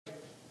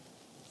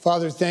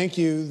Father, thank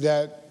you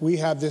that we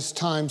have this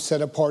time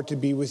set apart to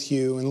be with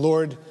you. And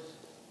Lord,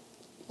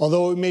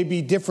 although it may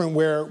be different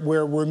where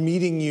we're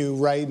meeting you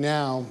right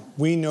now,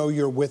 we know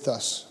you're with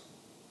us.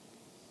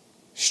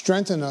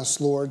 Strengthen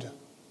us, Lord.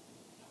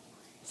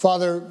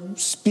 Father,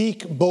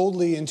 speak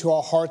boldly into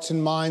our hearts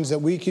and minds that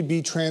we could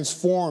be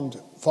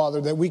transformed, Father,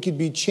 that we could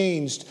be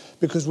changed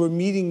because we're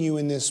meeting you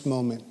in this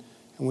moment.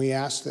 And we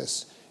ask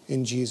this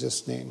in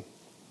Jesus' name.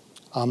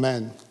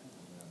 Amen.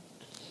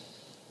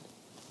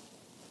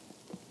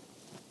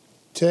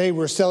 Today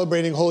we're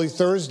celebrating Holy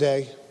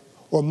Thursday,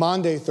 or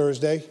Maundy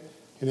Thursday,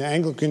 in the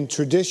Anglican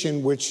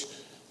tradition, which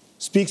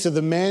speaks of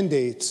the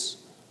mandates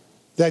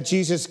that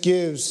Jesus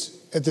gives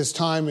at this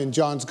time in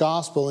John's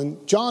Gospel.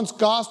 And John's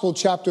Gospel,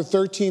 chapter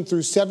 13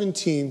 through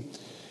 17,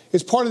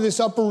 is part of this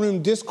upper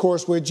room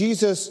discourse where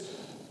Jesus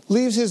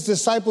leaves his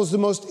disciples the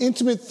most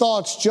intimate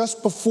thoughts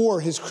just before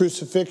his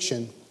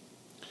crucifixion.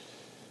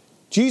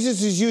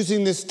 Jesus is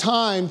using this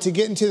time to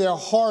get into their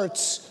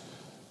hearts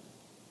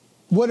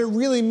what it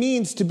really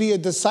means to be a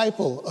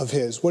disciple of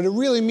his, what it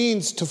really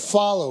means to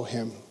follow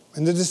him.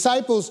 And the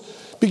disciples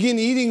begin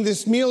eating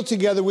this meal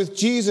together with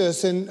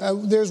Jesus, and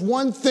there's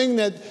one thing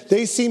that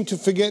they seem to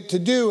forget to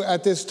do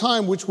at this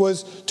time, which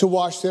was to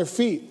wash their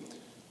feet.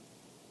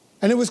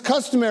 And it was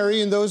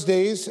customary in those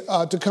days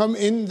to come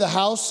in the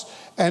house,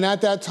 and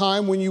at that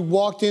time when you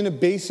walked in, a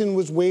basin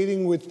was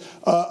waiting with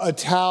a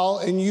towel,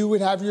 and you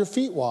would have your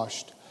feet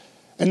washed.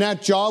 And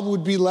that job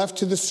would be left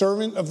to the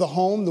servant of the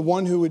home, the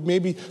one who would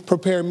maybe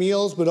prepare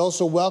meals, but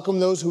also welcome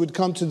those who would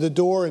come to the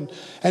door. And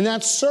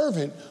that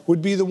servant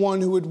would be the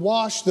one who would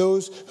wash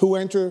those who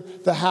enter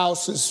the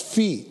house's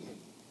feet.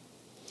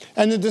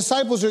 And the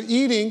disciples are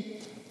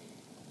eating,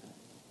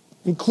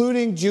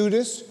 including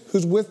Judas,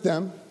 who's with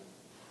them.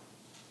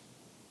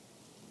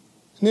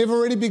 And they've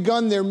already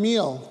begun their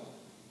meal.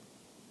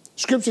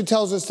 Scripture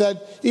tells us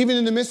that even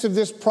in the midst of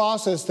this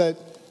process, that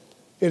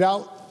it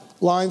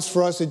outlines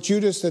for us that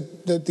Judas,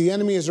 that the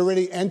enemy has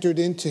already entered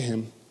into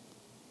him.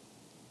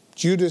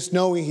 Judas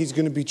knowing he's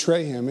going to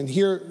betray him. And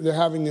here they're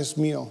having this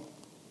meal.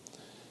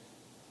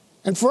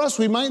 And for us,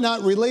 we might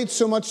not relate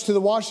so much to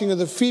the washing of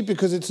the feet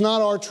because it's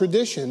not our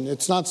tradition.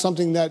 It's not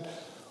something that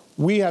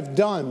we have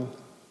done.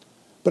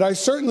 But I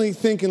certainly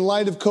think in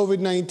light of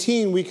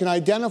COVID-19, we can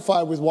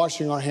identify with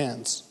washing our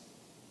hands.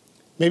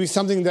 Maybe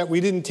something that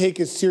we didn't take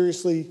as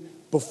seriously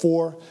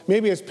before.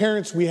 Maybe as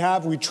parents we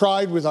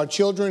tried with our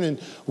children, and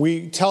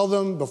we tell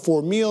them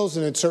before meals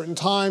and at certain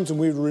times, and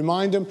we would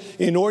remind them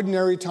in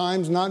ordinary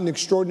times, not in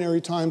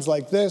extraordinary times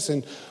like this,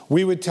 and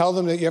we would tell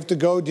them that you have to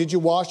go, did you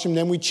wash them?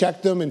 Then we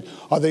check them, and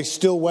are they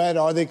still wet?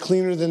 Are they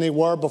cleaner than they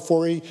were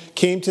before he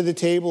came to the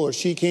table or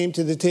she came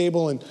to the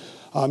table? And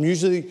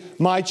usually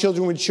my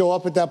children would show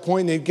up at that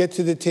point, and they'd get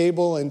to the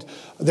table and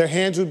their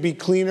hands would be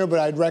cleaner, but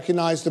I'd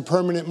recognize the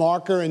permanent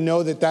marker and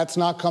know that that's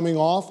not coming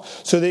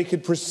off so they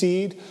could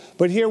proceed.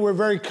 But here we're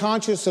very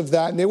conscious of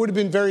that, and they would have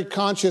been very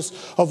conscious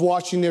of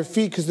washing their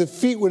feet because the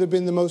feet would have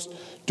been the most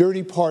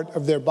dirty part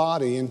of their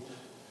body. And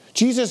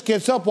Jesus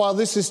gets up while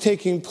this is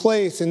taking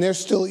place and they're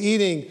still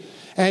eating,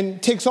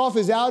 and takes off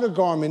his outer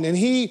garment, and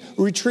he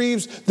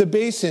retrieves the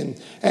basin,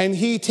 and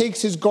he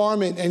takes his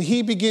garment, and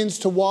he begins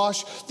to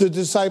wash the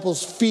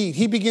disciples' feet.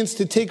 He begins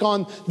to take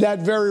on that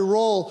very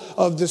role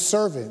of the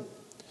servant.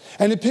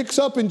 And it picks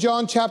up in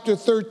John chapter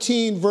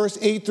 13, verse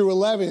 8 through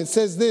 11. It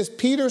says this: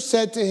 Peter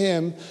said to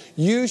him,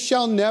 "You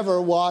shall never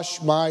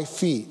wash my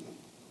feet."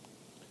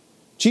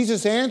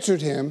 Jesus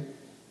answered him,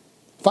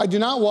 "If I do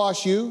not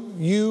wash you,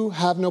 you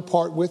have no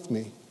part with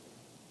me."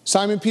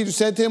 Simon Peter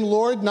said to him,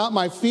 "Lord, not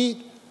my feet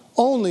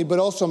only, but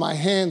also my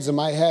hands and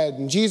my head."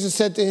 And Jesus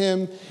said to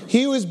him,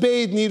 "He who is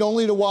bathed need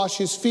only to wash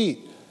his feet,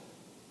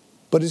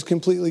 but is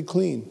completely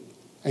clean.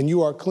 And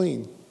you are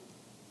clean,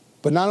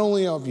 but not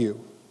only of you."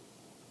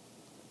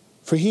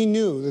 For he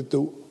knew that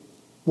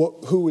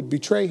who would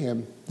betray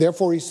him.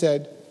 Therefore he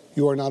said,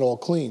 "You are not all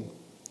clean."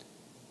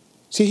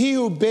 See, he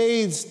who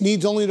bathes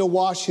needs only to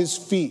wash his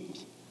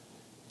feet.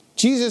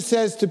 Jesus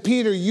says to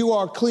Peter, "You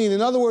are clean."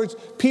 In other words,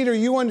 Peter,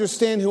 you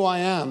understand who I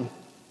am.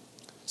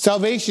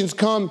 Salvation's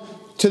come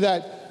to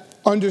that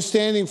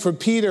understanding for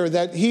Peter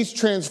that he's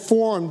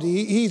transformed.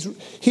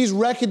 He's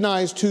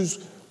recognized who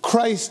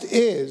Christ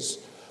is.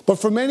 But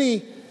for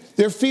many,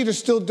 their feet are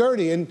still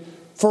dirty. And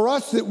for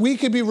us, that we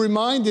could be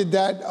reminded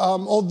that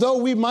although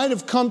we might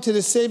have come to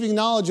the saving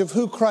knowledge of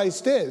who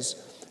Christ is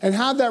and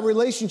have that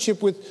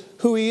relationship with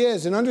who he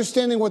is and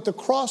understanding what the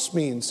cross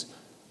means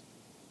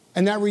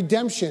and that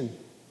redemption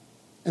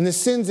and the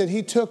sins that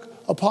he took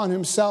upon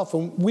himself,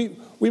 and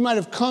we might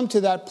have come to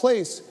that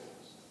place,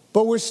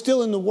 but we're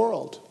still in the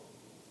world.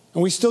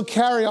 And we still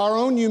carry our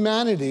own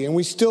humanity, and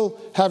we still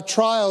have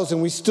trials,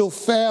 and we still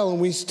fail, and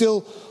we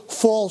still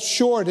fall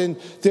short. And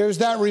there's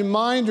that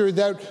reminder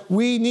that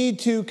we need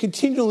to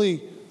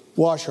continually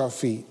wash our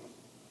feet,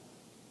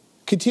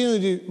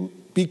 continually to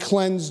be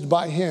cleansed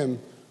by him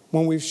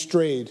when we've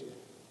strayed.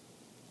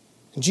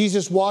 And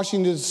Jesus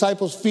washing the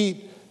disciples'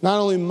 feet not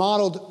only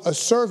modeled a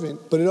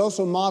servant, but it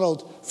also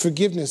modeled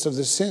forgiveness of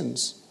the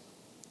sins.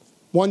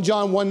 1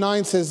 John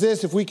 1:9 says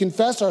this, if we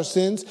confess our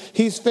sins,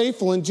 he's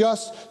faithful and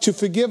just to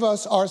forgive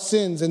us our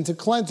sins and to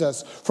cleanse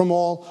us from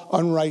all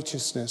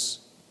unrighteousness.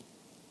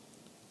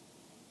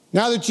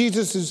 Now that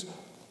Jesus is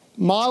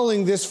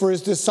modeling this for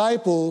his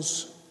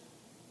disciples,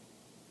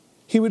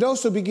 he would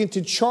also begin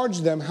to charge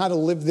them how to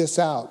live this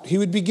out. He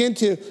would begin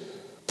to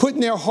put in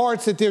their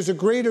hearts that there's a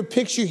greater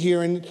picture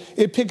here. And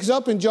it picks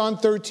up in John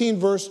 13,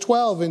 verse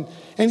 12.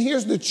 And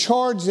here's the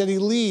charge that he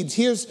leads.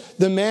 Here's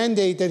the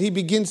mandate that he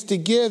begins to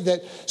give.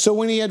 That so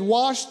when he had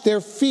washed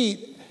their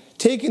feet,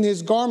 taken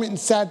his garment and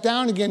sat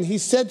down again, he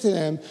said to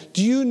them,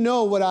 do you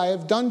know what I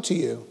have done to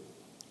you?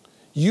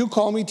 You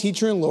call me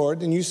teacher and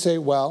Lord, and you say,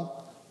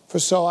 well, for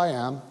so I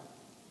am.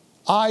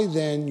 I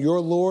then, your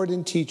Lord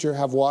and teacher,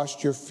 have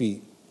washed your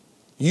feet.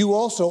 You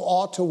also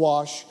ought to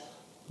wash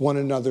one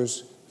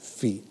another's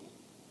feet.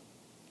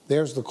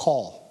 There's the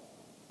call.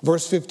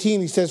 Verse 15,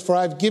 he says, for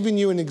I've given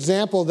you an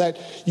example that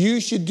you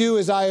should do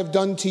as I have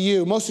done to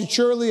you. Most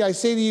assuredly, I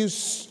say to you,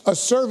 a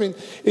servant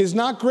is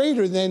not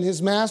greater than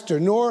his master,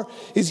 nor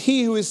is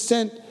he who is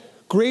sent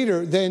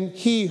greater than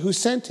he who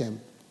sent him.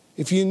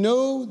 If you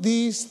know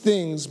these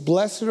things,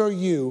 blessed are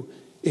you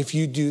if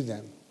you do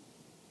them.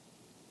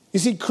 You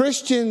see,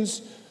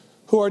 Christians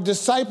who are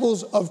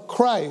disciples of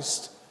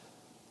Christ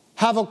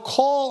have a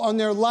call on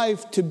their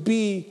life to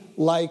be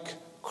like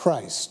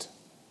Christ.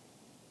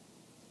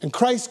 And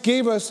Christ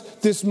gave us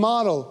this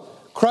model.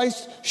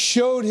 Christ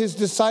showed his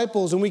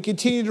disciples, and we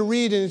continue to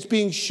read, and it's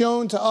being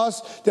shown to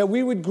us that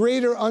we would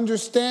greater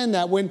understand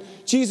that. When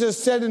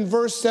Jesus said in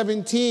verse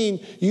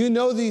 17, you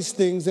know these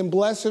things, and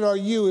blessed are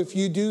you if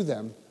you do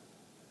them.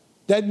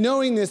 That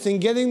knowing this and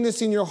getting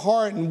this in your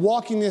heart and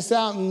walking this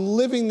out and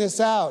living this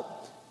out,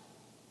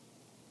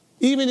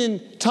 even in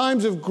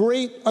times of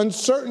great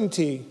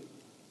uncertainty,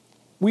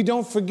 we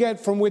don't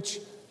forget from which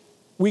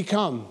we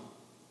come,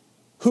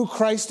 who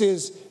Christ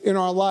is in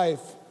our life,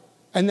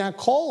 and that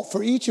call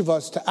for each of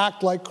us to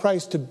act like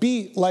Christ, to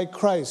be like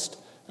Christ.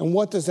 And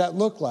what does that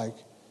look like?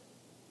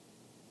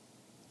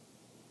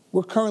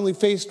 We're currently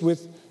faced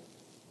with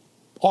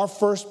our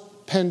first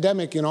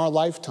pandemic in our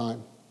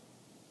lifetime,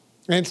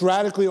 and it's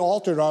radically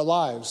altered our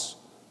lives.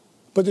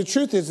 But the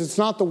truth is, it's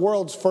not the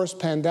world's first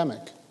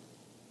pandemic,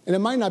 and it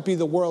might not be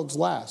the world's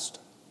last.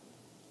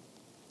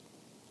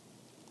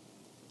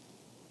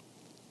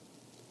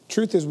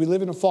 Truth is, we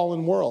live in a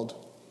fallen world.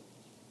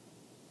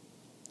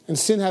 And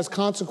sin has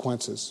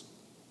consequences.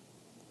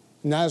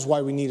 And that is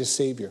why we need a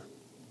Savior.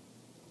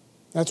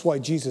 That's why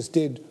Jesus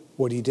did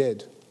what he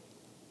did.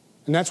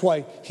 And that's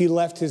why he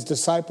left his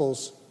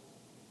disciples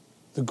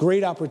the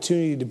great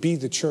opportunity to be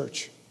the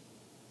church,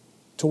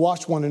 to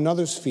wash one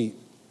another's feet,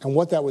 and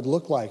what that would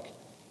look like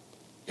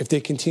if they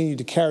continued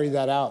to carry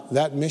that out,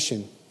 that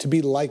mission, to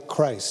be like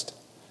Christ.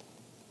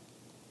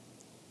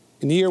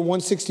 In the year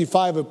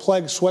 165, a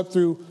plague swept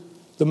through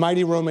the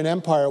mighty Roman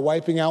Empire,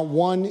 wiping out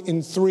 1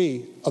 in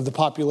 3 of the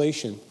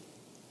population.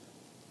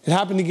 It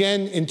happened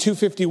again in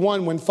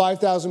 251 when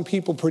 5,000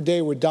 people per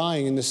day were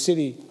dying in the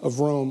city of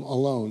Rome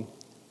alone.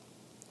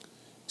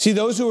 See,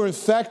 those who were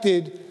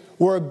infected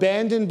were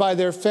abandoned by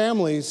their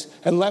families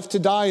and left to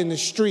die in the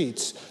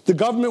streets. The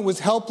government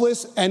was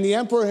helpless, and the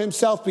emperor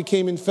himself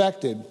became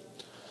infected.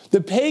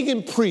 The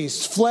pagan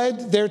priests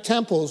fled their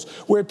temples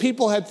where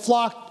people had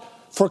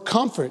flocked for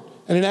comfort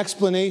and an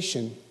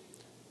explanation.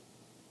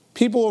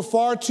 People were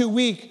far too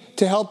weak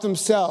to help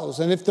themselves.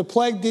 And if the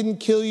plague didn't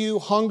kill you,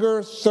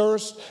 hunger,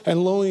 thirst,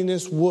 and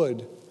loneliness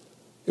would.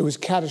 It was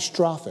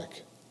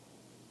catastrophic.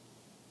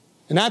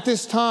 And at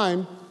this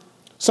time,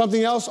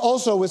 something else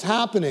also was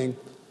happening.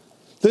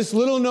 This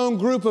little-known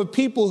group of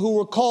people who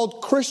were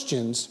called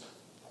Christians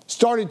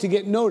started to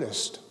get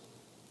noticed.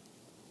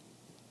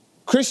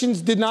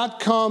 Christians did not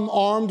come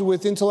armed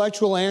with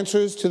intellectual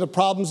answers to the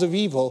problems of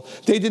evil.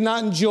 They did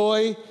not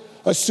enjoy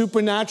a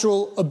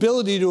supernatural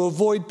ability to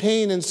avoid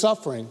pain and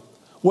suffering.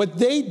 What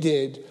they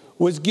did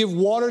was give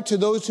water to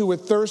those who were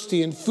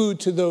thirsty and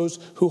food to those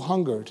who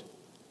hungered.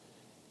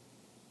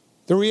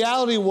 The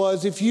reality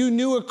was, if you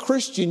knew a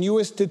Christian, you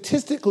were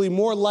statistically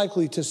more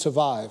likely to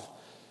survive.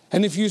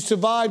 And if you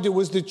survived, it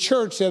was the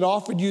church that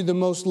offered you the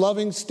most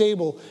loving,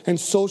 stable, and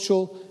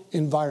social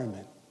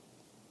environment.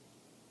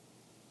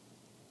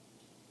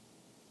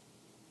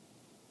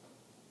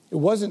 It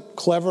wasn't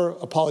clever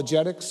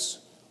apologetics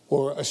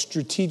or a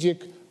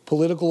strategic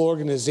political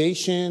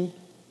organization,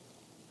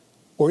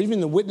 or even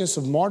the witness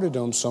of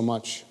martyrdom so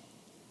much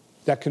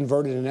that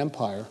converted an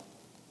empire.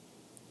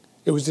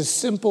 It was a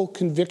simple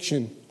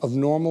conviction of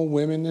normal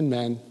women and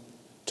men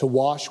to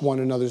wash one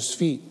another's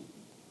feet.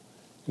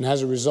 And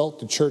as a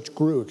result, the church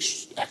grew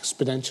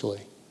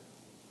exponentially.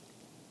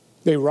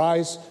 They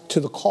rise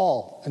to the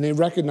call, and they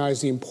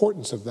recognize the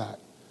importance of that.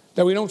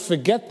 That we don't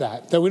forget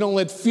that we don't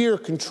let fear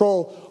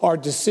control our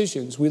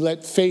decisions. We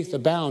let faith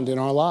abound in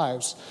our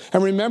lives.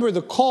 And remember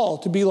the call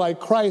to be like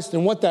Christ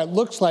and what that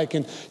looks like.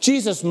 And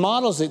Jesus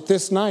models it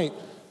this night.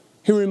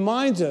 He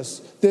reminds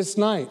us this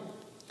night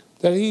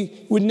that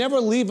he would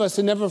never leave us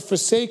and never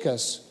forsake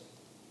us.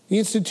 The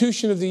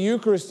institution of the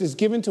Eucharist is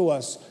given to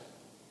us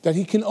that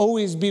he can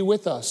always be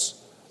with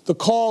us. the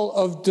call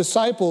of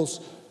disciples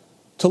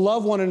to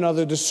love one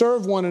another, to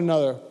serve one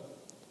another.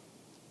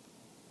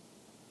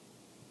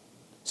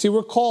 See,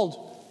 we're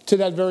called to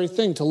that very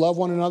thing, to love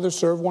one another,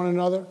 serve one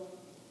another.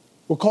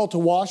 We're called to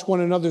wash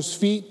one another's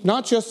feet,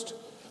 not just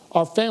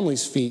our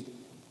family's feet,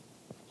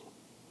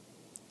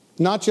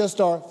 not just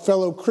our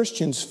fellow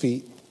Christians'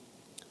 feet,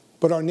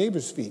 but our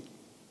neighbors' feet.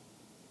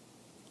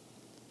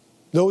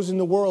 Those in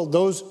the world,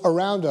 those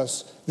around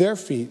us, their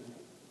feet.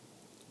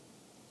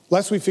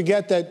 Lest we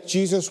forget that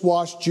Jesus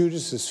washed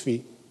Judas's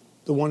feet,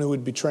 the one who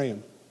would betray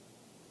him.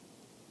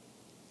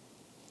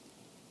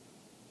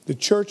 The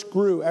church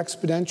grew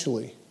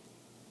exponentially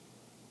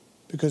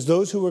because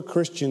those who were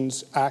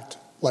Christians act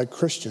like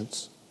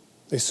Christians.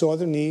 They saw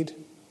the need.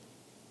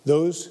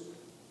 Those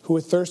who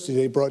were thirsty,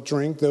 they brought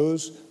drink.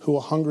 Those who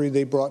were hungry,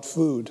 they brought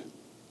food.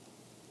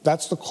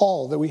 That's the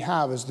call that we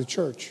have as the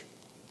church.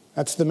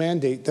 That's the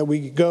mandate, that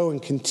we go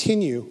and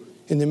continue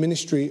in the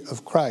ministry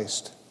of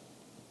Christ.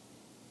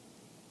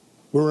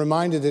 We're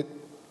reminded that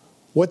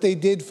what they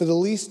did for the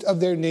least of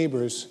their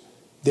neighbors,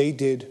 they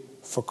did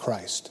for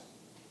Christ.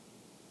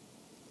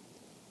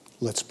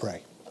 Let's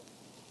pray.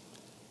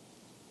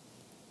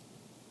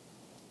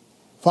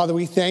 Father,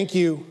 we thank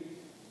you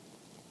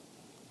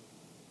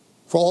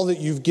for all that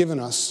you've given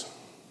us.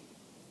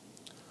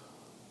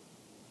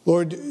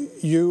 Lord,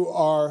 you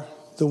are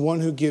the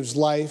one who gives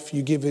life.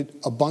 You give it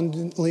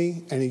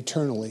abundantly and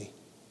eternally.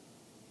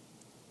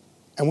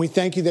 And we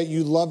thank you that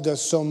you loved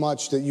us so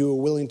much that you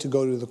were willing to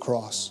go to the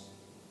cross.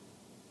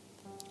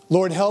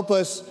 Lord, help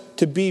us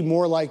to be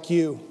more like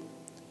you,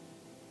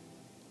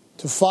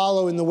 to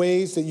follow in the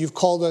ways that you've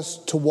called us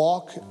to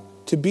walk,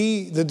 to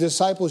be the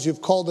disciples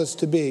you've called us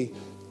to be,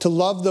 to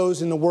love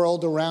those in the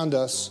world around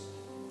us,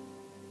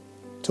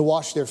 to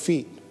wash their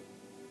feet.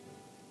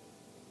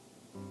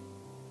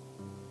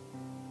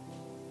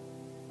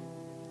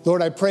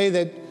 Lord, I pray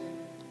that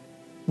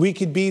we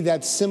could be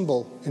that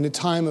symbol in a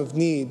time of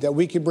need, that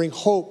we could bring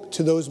hope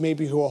to those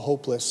maybe who are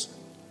hopeless.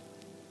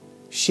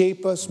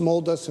 Shape us,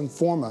 mold us, and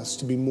form us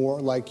to be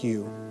more like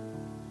you,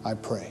 I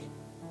pray.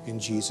 In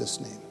Jesus'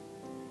 name,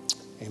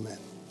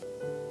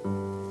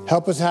 amen.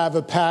 Help us have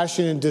a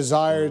passion and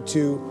desire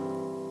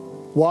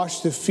to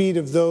wash the feet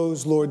of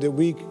those, Lord, that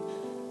we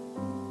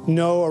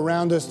know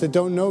around us that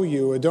don't know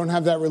you or don't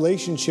have that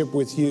relationship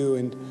with you.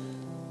 And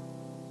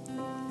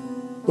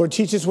Lord,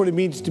 teach us what it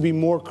means to be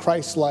more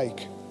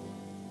Christ-like,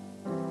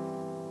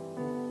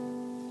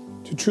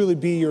 to truly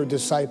be your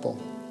disciple.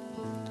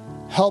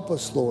 Help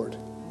us, Lord,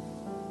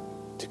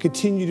 to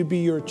continue to be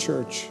your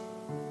church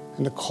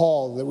and the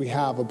call that we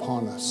have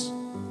upon us.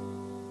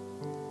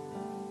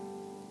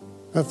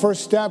 The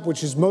first step,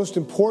 which is most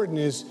important,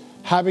 is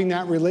having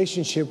that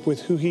relationship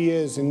with who he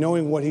is and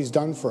knowing what he's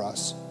done for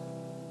us.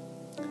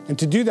 And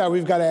to do that,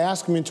 we've got to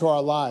ask him into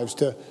our lives,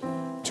 to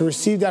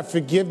receive that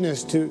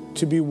forgiveness,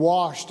 to be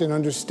washed and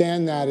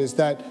understand that is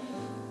that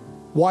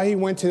why he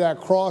went to that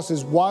cross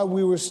is while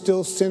we were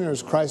still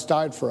sinners, Christ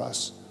died for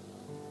us.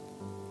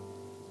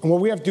 And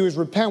what we have to do is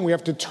repent. We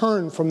have to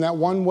turn from that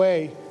one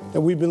way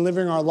that we've been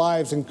living our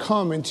lives and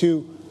come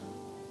into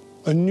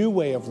a new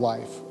way of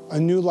life, a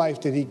new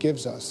life that he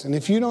gives us. And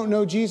if you don't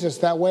know Jesus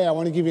that way, I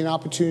want to give you an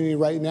opportunity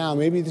right now.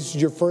 Maybe this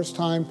is your first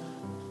time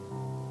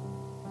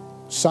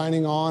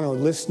signing on or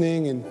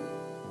listening, and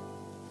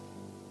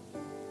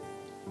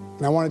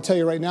I want to tell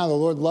you right now, the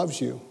Lord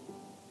loves you.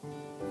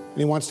 And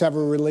he wants to have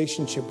a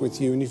relationship with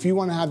you. And if you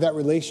want to have that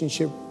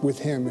relationship with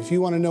him, if you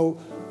want to know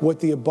what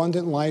the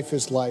abundant life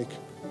is like,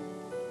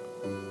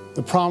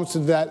 the promise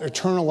of that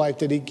eternal life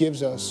that he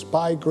gives us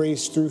by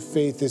grace through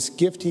faith, this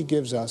gift he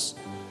gives us,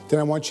 then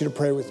I want you to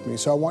pray with me.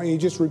 So I want you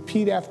to just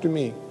repeat after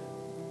me.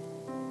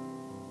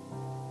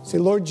 Say,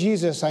 Lord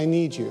Jesus, I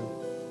need you.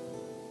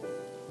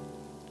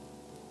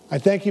 I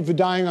thank you for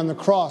dying on the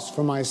cross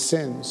for my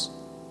sins.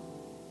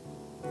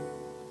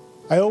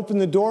 I open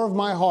the door of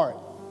my heart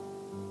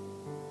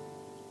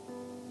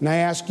and I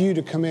ask you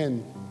to come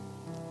in.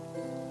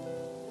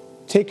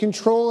 Take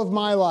control of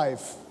my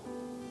life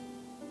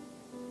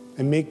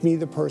and make me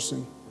the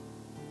person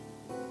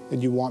that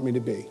you want me to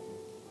be.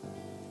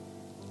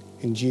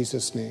 In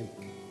Jesus' name.